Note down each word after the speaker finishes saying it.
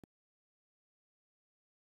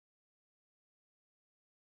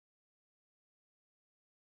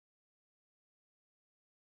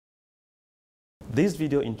This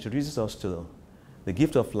video introduces us to the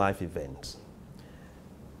Gift of Life event.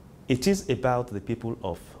 It is about the people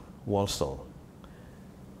of Walsall,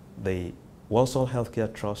 the Walsall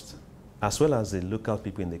Healthcare Trust, as well as the local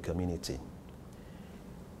people in the community.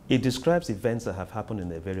 It describes events that have happened in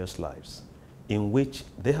their various lives, in which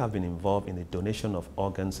they have been involved in the donation of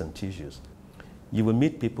organs and tissues. You will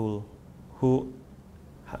meet people who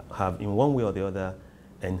have, in one way or the other,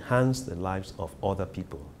 enhanced the lives of other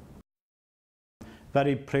people.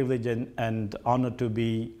 Very privileged and honoured to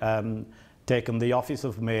be taken the office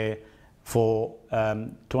of Mayor for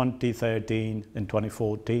 2013 and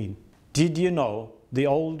 2014. Did you know the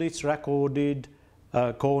oldest recorded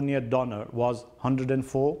cornea donor was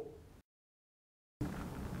 104?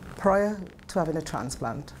 Prior to having a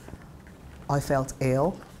transplant, I felt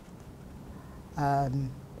ill. I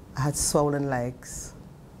had swollen legs,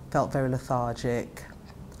 felt very lethargic,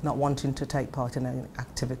 not wanting to take part in any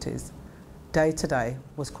activities. Day to day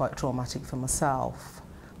was quite traumatic for myself.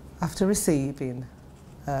 After receiving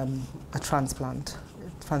a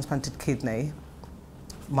transplanted kidney,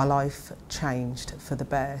 my life changed for the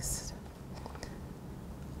best.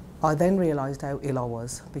 I then realised how ill I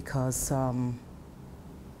was because I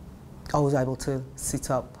was able to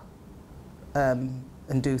sit up and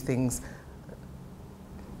do things.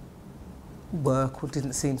 Work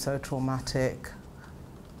didn't seem so traumatic.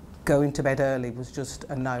 Going to bed early was just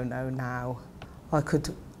a no-no now. I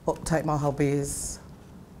could uptake my hobbies.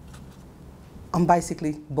 I'm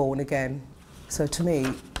basically born again. So to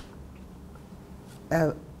me,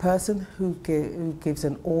 a person who gives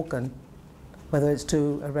an organ, whether it's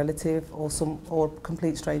to a relative or a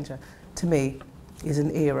complete stranger, to me is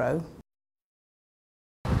an hero.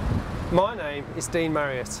 My name is Dean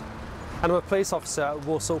Marriott and I'm a police officer at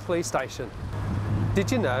Walsall Police Station.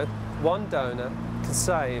 Did you know one donor can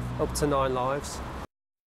save up to 9 lives?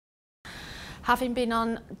 Having been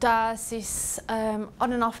on dialysis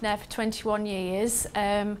on and off now for 21 years,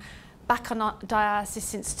 back on dialysis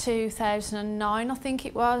since 2009 I think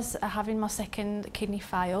it was, having my second kidney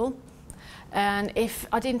fail. And if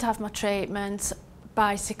I didn't have my treatment,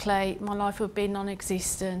 basically my life would be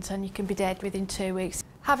non-existent and you can be dead within 2 weeks.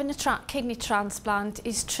 Having a kidney transplant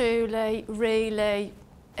is truly, really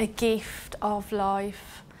a gift of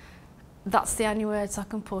life. That's the only words I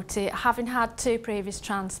can put it. Having had 2 previous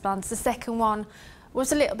transplants, the second one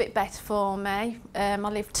was a little bit better for me. I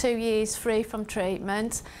lived 2 years free from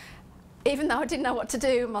treatment. Even though I didn't know what to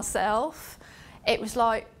do with myself, it was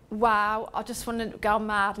like, wow, I just want to go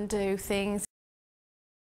mad and do things.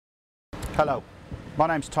 Hello, my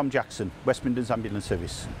name's Tom Jackson, West Midlands Ambulance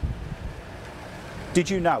Service. Did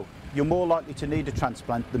you know you're more likely to need a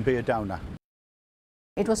transplant than be a donor?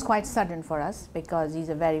 It was quite sudden for us because he's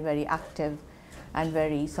a very, very active and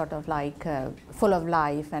very sort of like full of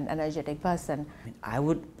life and energetic person. I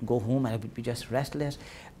would go home and I would be just restless.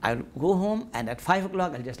 I'll go home and at 5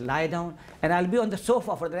 o'clock I'll just lie down and I'll be on the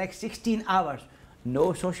sofa for the next 16 hours.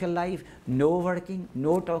 No social life, no working,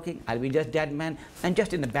 no talking. I'll be just dead man and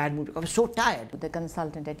just in a bad mood. I was so tired. The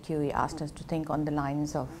consultant at QE asked us to think on the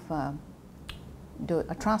lines of do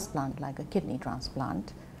a transplant, like a kidney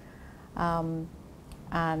transplant.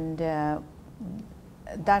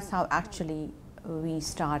 That's how actually we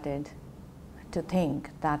started to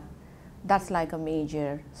think that that's like a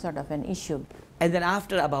major sort of an issue. And then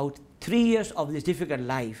after about 3 years of this difficult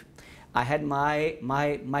life, I had my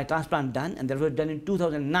transplant done, and that was done in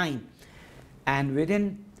 2009. And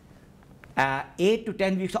within 8 to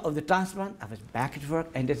 10 weeks of the transplant, I was back at work,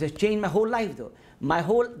 and this has changed my whole life though.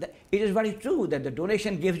 It is very true that the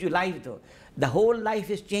donation gives you life though. The whole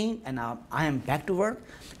life is changed and now I am back to work.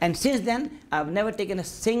 And since then, I've never taken a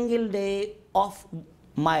single day off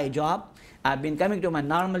my job. I've been coming to my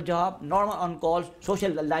normal job, normal on calls,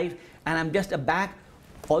 social life, and I'm just back.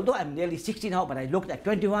 Although I'm nearly 60 now, but I looked at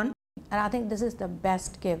 21. And I think this is the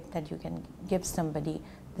best gift that you can give somebody.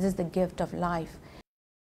 This is the gift of life.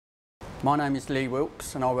 My name is Lee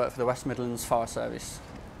Wilkes and I work for the West Midlands Fire Service.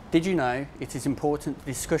 Did you know it is important to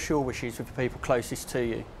discuss your wishes with the people closest to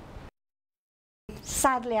you?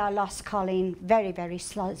 Sadly, I lost Colin very, very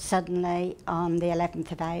suddenly on the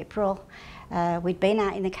 11th of April. We'd been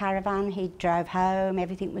out in the caravan, he drove home,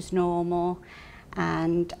 everything was normal,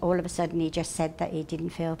 and all of a sudden he just said that he didn't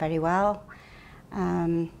feel very well.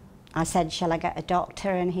 I said, shall I get a doctor?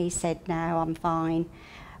 And he said, no, I'm fine.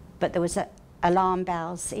 But there was alarm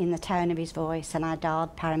bells in the tone of his voice and I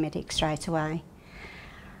dialed paramedics straight away.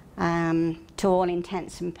 To all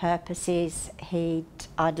intents and purposes,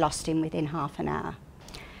 I'd lost him within half an hour.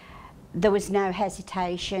 There was no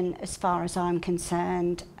hesitation as far as I'm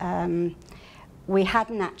concerned. We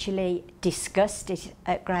hadn't actually discussed it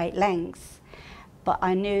at great length, but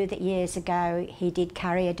I knew that years ago he did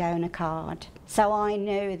carry a donor card. So I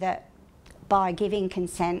knew that by giving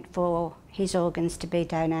consent for his organs to be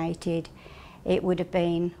donated, it would have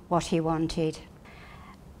been what he wanted.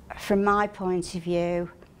 From my point of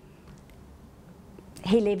view,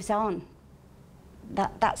 he lives on.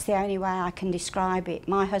 That's the only way I can describe it.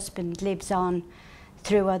 My husband lives on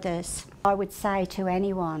through others. I would say to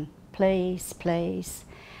anyone, please, please,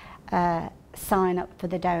 sign up for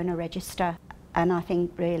the donor register. And I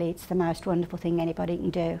think really it's the most wonderful thing anybody can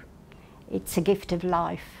do. It's a gift of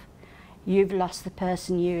life. You've lost the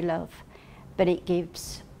person you love, but it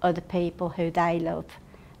gives other people who they love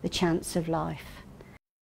the chance of life.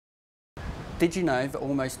 Did you know that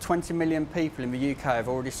almost 20 million people in the UK have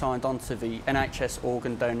already signed on to the NHS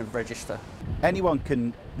Organ Donor Register? Anyone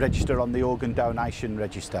can register on the organ donation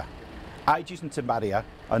register. Age isn't a barrier,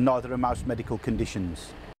 and neither are most medical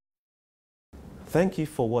conditions. Thank you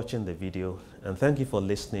for watching the video, and thank you for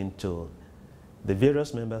listening to the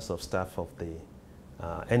various members of staff of the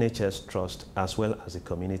NHS Trust as well as the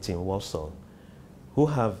community in Walsall who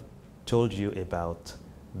have told you about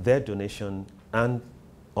their donation and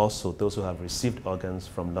also those who have received organs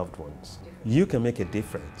from loved ones. You can make a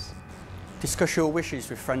difference. Discuss your wishes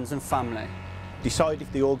with friends and family. Decide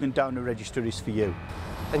if the organ donor register is for you.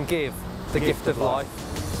 And give the gift of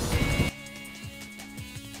life.